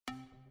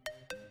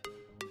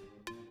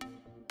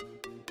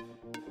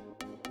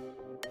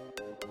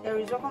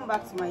Welcome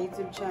back to my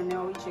YouTube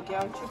channel. We check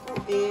out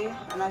Triple A,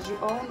 and as you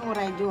all know, what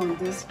I do on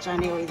this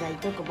channel is I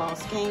talk about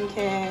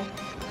skincare.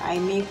 I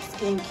make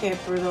skincare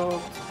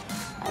products,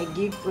 I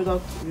give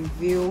product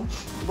review.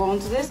 But on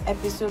today's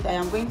episode, I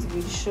am going to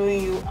be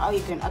showing you how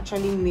you can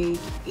actually make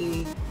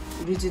a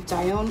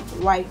glutathione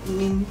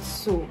whitening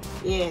soap.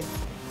 Yes,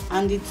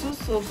 and the two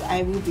soaps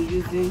I will be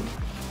using,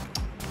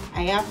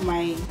 I have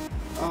my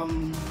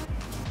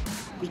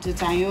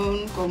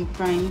glutathione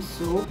comprime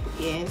soap,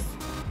 yes,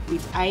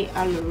 with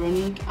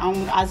hyaluronic.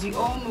 And as you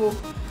all know,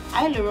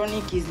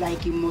 hyaluronic is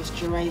like a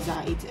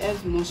moisturizer. It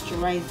helps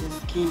moisturize the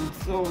skin.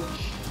 So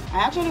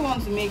I actually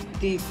want to make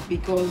this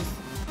because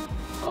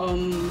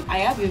I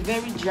have a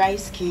very dry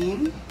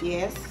skin.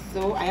 Yes,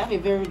 so I have a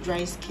very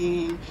dry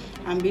skin,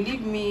 and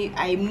believe me,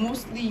 I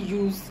mostly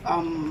use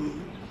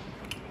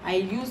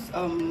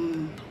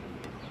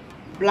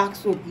black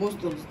soap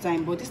most of the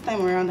time, but this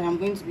time around I'm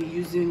going to be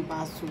using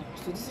bar soap.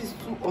 So this is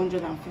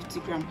 250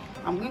 grams.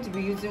 I'm going to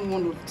be using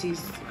one of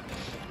these.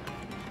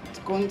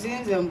 It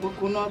contains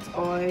coconut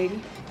oil,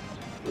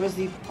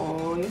 rosehip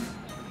oil,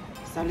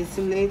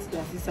 salicylate,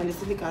 that is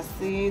salicylic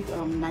acid,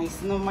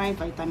 niacinamide,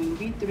 vitamin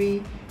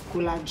B3,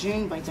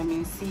 collagen,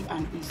 vitamin C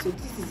and E. So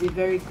this is a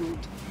very good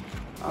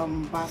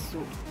bar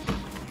soap.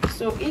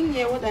 So in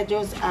here, what I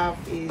just have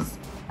is,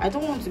 I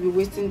don't want to be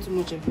wasting too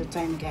much of your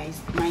time, guys.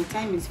 My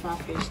time is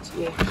far-fetched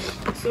here.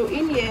 So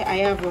in here I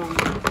have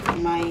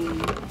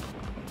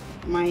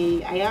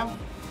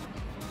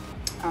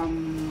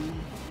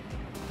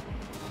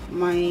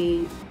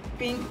my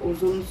pink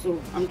ozone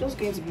soap. I'm just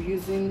going to be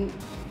using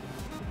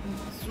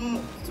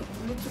little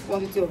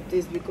quantity of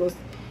this because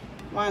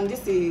one,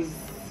 this is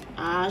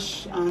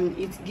ash and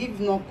it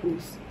gives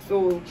knuckles.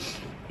 So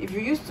if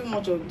you use too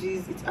much of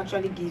this, it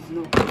actually gives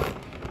knuckles.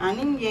 And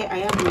in here I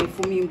have my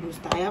foaming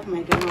booster. I have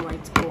my Ghana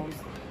white balls.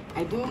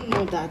 I don't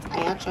know that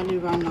I actually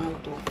ran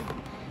out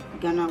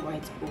of Ghana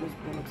white balls,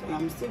 but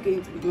I'm still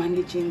going to be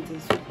managing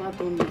this, so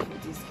pardon me for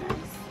this,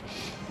 guys.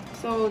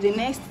 So the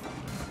next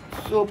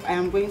soap I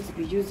am going to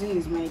be using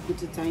is my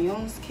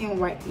Glutathione skin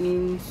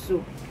whitening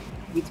soap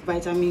with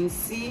vitamin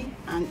C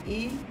and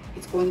E.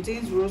 It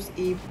contains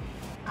rosehip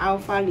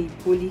alpha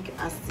lipolic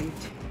acid.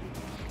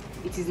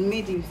 It is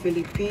made in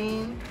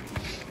Philippines.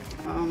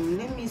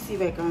 Let me see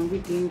if I can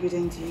read the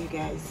ingredient to you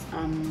guys.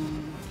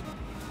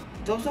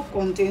 It also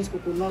contains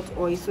coconut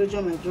oil,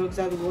 sodium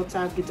hydroxide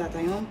water,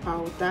 glutathione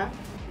powder,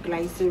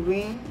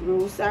 glycerin,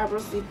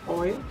 rosehip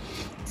oil,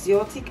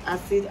 zeotic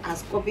acid,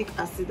 ascorbic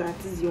acid,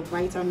 that is your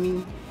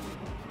vitamin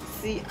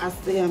C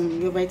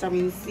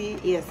acid,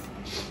 yes.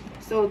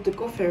 So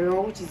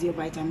tocopherol, which is your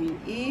vitamin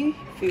E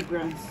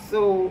fragrance.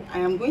 So I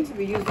am going to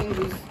be using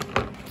these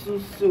two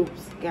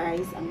soaps,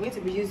 guys. I'm going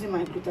to be using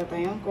my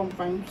glutathione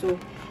comprime soap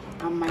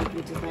and my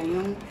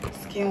glutathione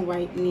skin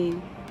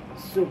whitening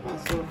soap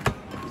as well.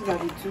 These are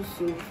the two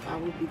soaps I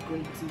will be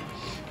creating.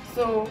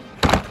 So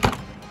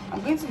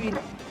I'm going to be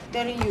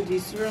telling you the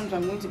serums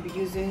I'm going to be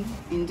using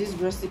in this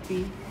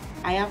recipe.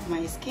 I have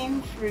my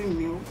skin free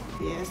milk.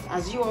 Yes,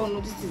 as you all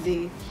know, this is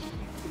a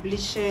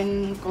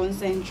bleaching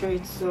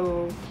concentrate.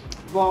 So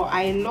but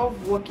I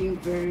love working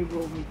very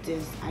well with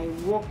this. I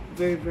work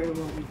very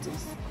well with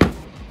this.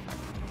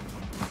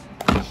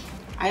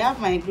 I have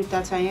my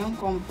Glutathione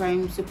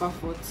comprime super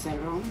fort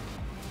serum,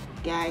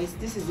 guys.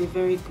 This is a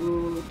very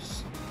good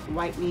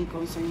whitening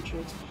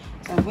concentrate.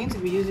 So I'm going to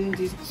be using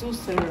these two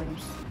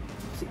serums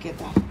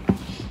together.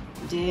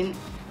 Then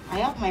I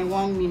have my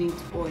 1 minute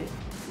oil.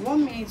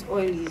 1 minute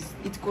oil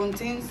it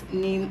contains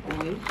neem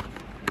oil.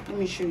 Let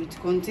me show you. It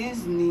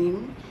contains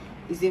neem.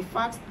 It's a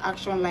fast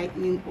action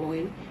lightening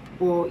oil,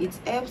 but it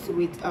helps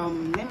with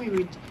let me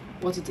read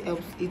what it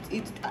helps.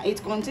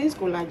 It contains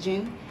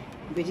collagen,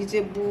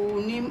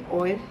 vegetable neem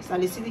oil,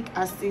 salicylic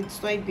acid,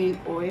 soybean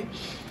oil.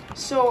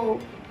 So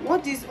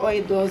what this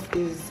oil does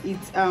is it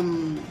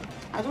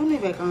I don't know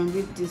if I can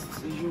read this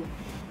to you,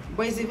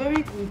 but it's a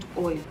very good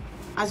oil.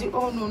 As you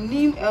all know,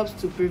 neem helps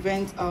to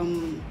prevent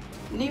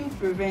neem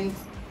prevents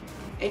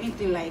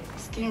anything like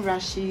skin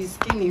rashes,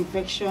 skin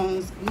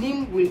infections.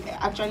 Neem will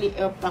actually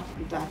help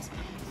tackle that.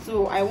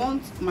 So I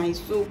want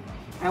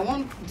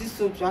this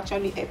soap to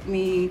actually help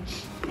me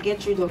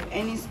get rid of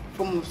any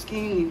form of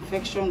skin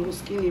infection or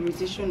skin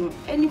irritation or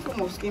any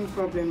form of skin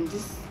problem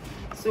this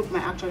soap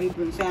might actually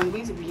bring. So I'm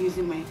going to be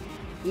using my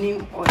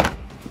neem oil.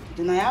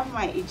 Then I have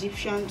my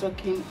Egyptian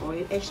talking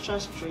oil, extra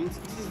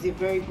strength. This is a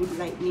very good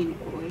lightening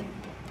oil.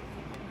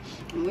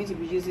 I'm going to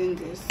be using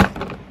this.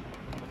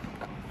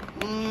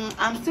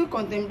 I'm still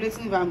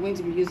contemplating if I'm going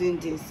to be using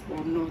this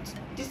or not.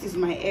 This is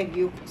my egg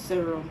yolk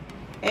serum,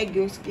 egg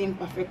yolk skin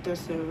perfector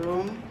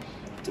serum.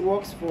 It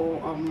works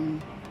for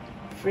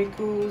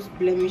freckles,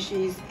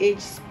 blemishes, age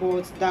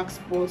spots, dark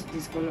spots,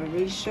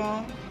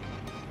 discoloration,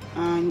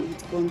 and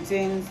it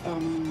contains I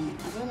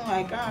don't know,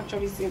 I can't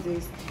actually say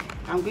this.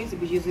 I'm going to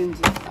be using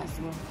this as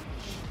well.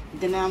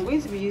 Then I'm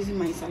going to be using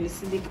my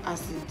salicylic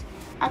acid.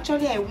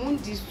 Actually, I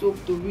want this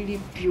soap to really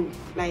peel,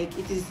 like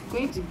it is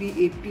going to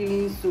be a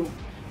peeling soap,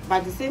 but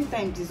at the same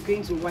time it is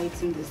going to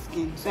whiten the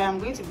skin. So I'm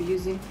going to be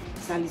using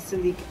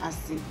salicylic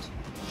acid.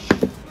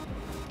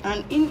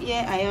 And in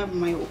here I have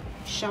my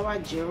shower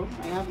gel.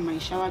 I'm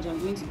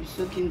going to be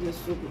soaking the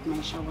soap with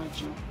my shower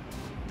gel.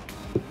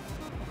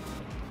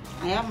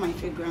 I have my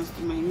fragrance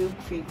to my milk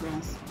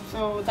fragrance.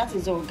 So that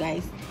is all,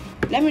 guys.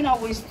 Let me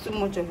not waste too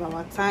much of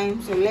our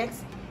time, so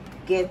let's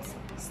get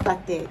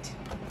started.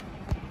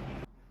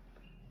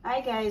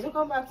 Hi guys,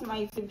 welcome back to my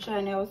YouTube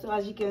channel. So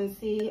as you can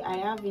see, I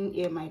have in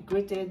here my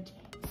grated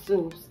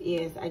soaps.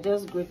 Yes, I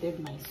just grated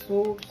my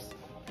soaps.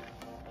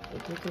 I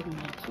grated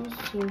my 2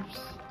 soaps.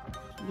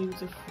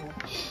 Beautiful.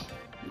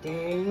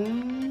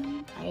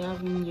 Then I have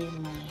in here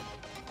my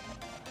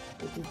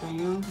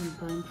Glutathione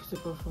combined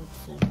super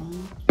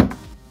 47,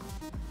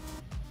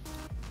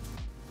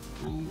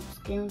 my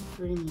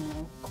skin-free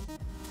milk,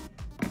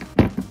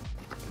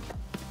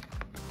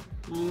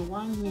 my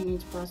 1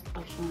 minute fast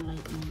action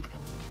lightening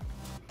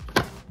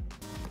oil,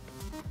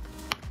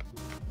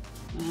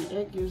 my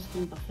egg yolk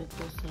skin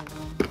perfector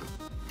serum,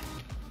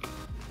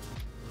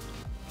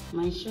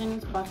 my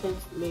Shani's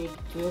perfect leg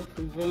to help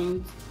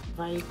prevent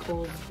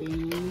varicose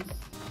veins,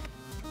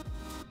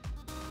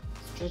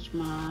 stretch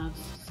marks,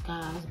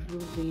 scars, blue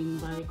vein,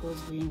 varicose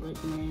vein,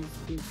 redness,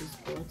 beauty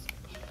spots,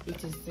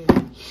 etc.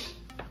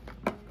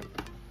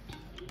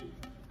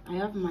 I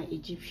have my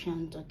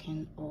Egyptian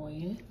talking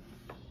oil.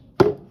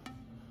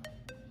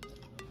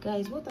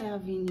 Guys, what I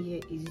have in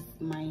here is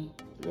my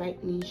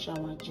lightning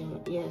shower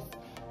gel. Yes,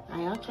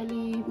 I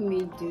actually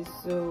made this,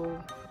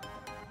 so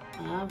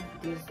I have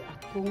this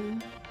at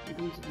home. I'm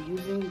going to be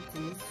using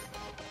this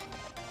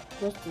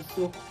just to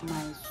soak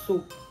my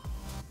soap.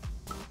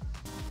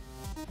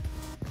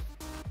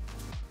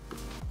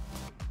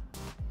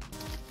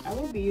 I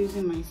will be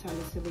using my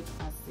salicylic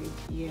acid.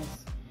 Yes,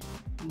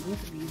 I'm going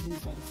to be using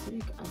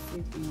salicylic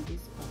acid in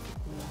this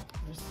particular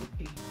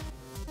recipe.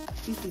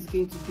 This is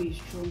going to be a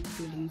strong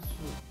filling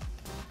soap.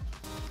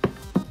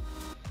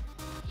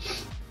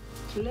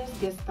 So let's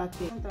get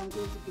started. I'm going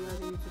to be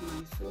adding to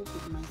my soap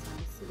with my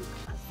salicylic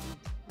acid.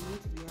 I'm going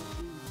to be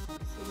adding my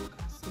salicylic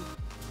acid.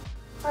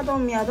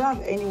 Pardon me, I don't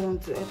have anyone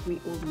to help me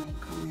hold my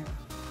camera.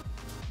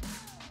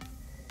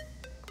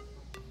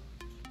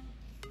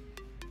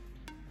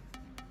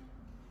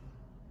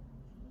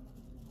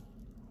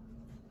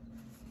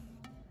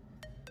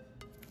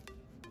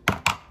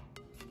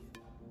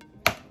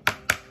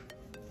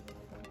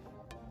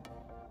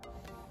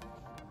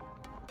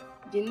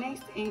 The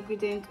next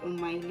ingredient on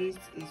my list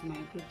is my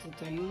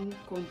Glutathione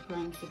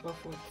Comprime Super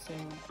Food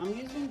Serum. I'm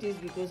using this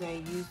because I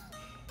used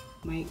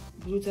my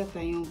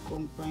Glutathione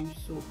Comprime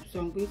soap, so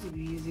I'm going to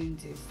be using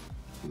this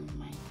in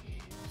my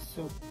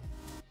soap.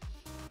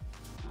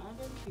 I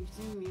added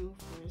 15 ml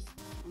first.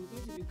 I'm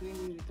going to be going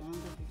in with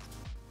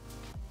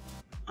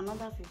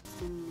another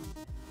 15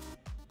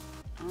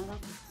 ml,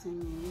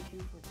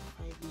 making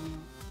 45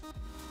 ml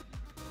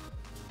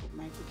of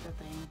my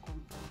Glutathione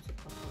Comprime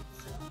Super Food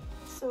Serum.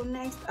 So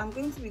next, I'm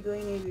going to be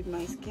going in with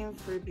my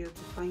skin-free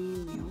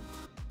beautifying milk.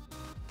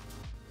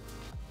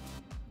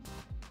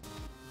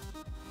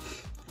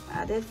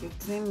 I added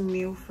 15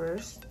 ml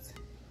first.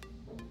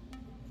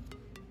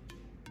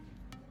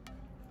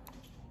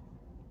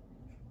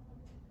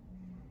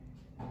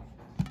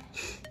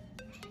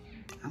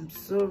 I'm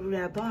sorry,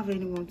 I don't have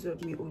anyone to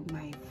help me hold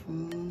my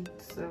phone,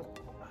 so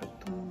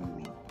pardon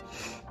me.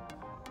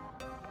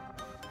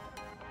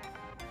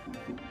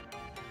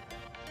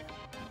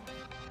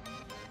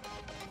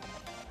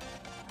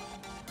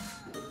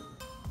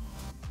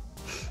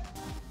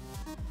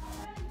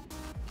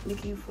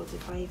 Making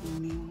 45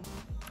 ml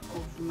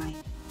of my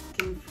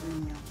skin-free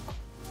milk.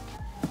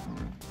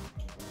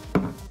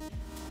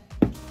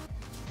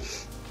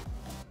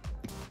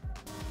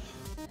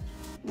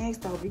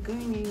 Next, I'll be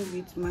going in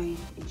with my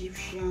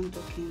Egyptian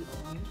talking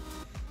oil.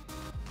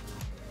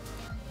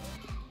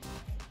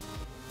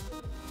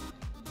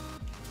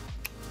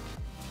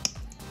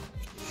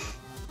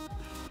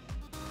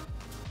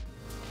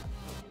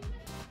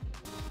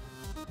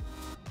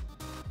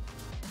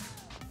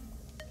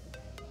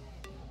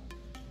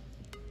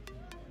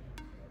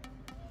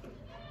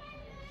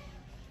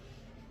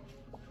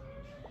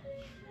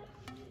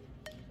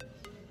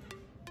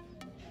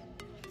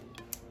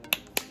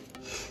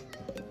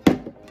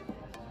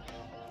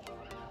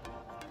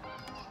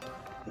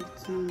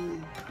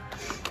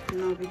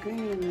 Now I'll be going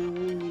in my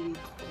 1 minute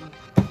oil.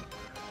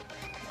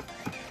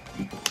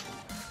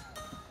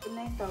 So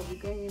next I'll be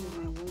going in with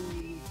my 1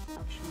 minute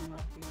action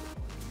rapid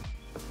oil.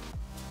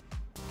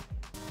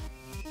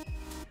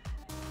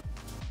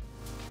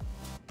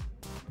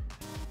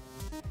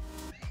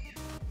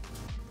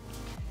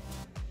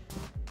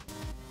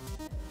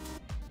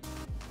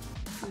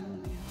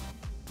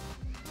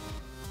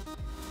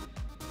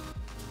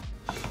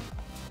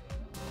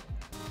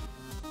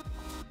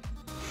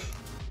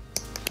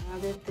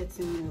 Added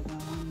 30 ml by 1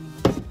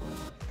 minute oil.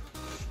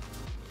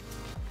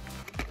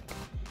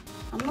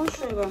 I'm not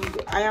sure if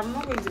I am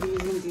not going to be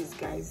using this,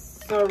 guys.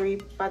 Sorry,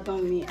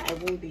 pardon me, I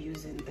won't be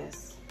using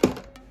this.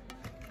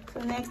 So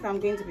next I'm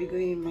going to be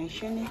going in my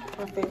Shani's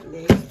perfect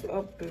leg to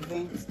help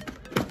prevent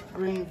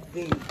green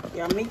vein.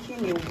 You are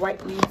making a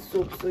whitening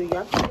soap, so you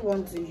actually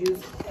want to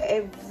use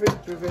every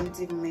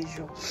preventive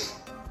measure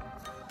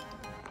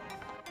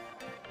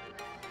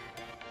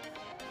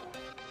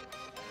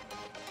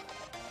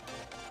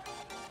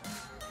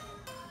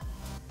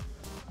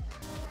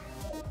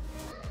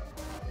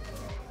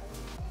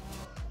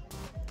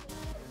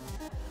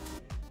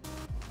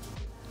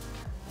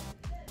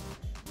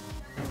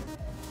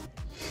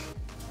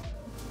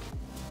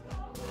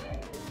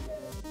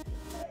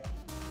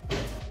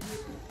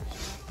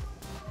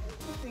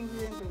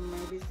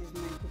this is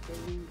my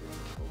propylene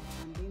glycol.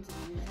 I'm going to be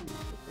using my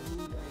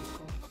propylene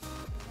glycol.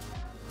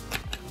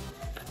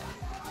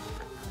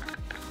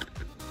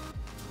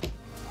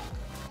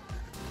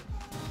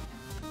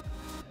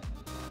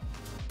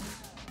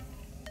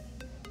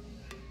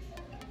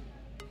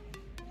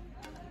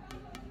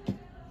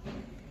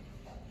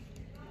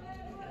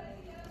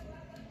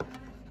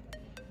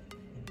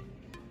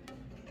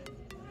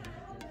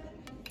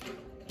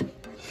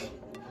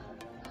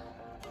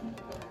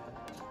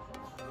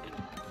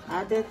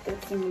 Added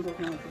 30 ml of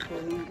my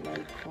propylene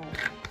glycol.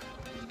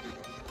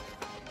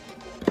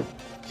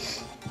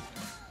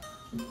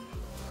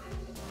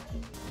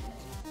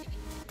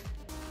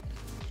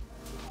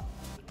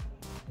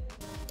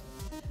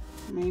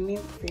 My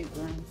milk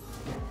fragrance.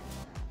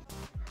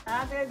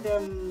 Added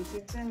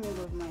 15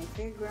 ml of my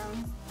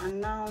fragrance,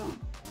 and now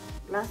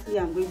lastly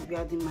I'm going to be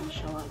adding my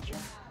shower gel.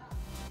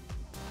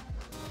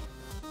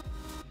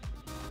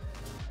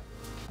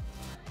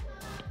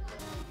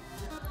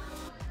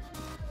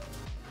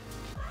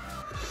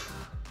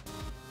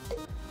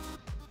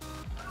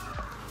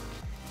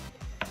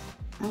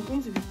 I'm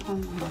going to be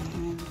pumping my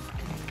hands,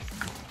 guys.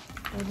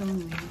 I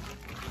don't know.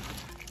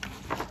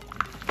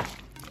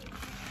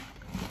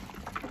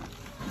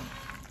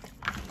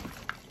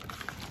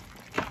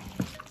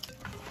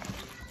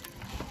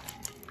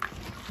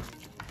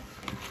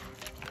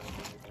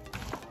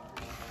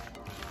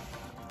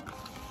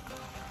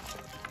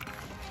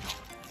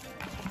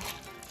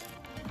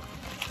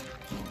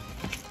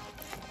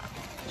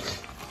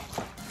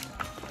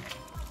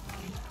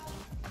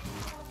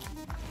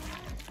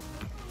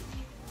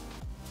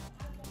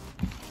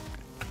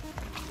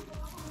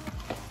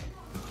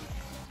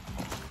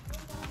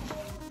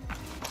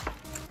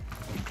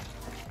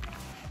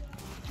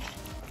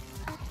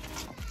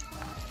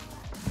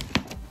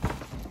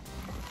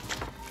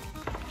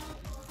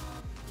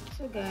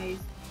 So guys,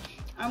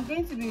 I'm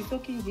going to be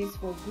soaking this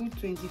for good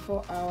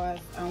 24 hours,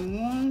 and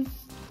once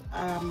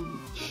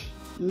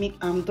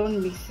I'm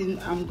done mixing,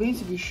 I'm going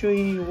to be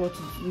showing you what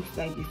it looks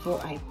like before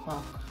I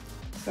pack.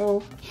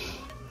 So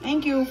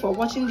thank you for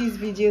watching this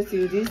video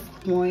till this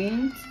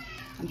point.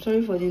 I'm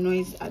sorry for the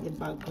noise at the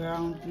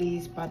background,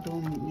 please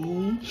pardon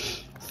me.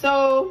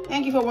 So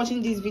thank you for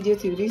watching this video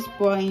till this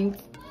point.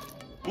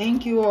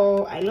 Thank you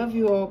all. I love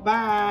you all.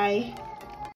 Bye.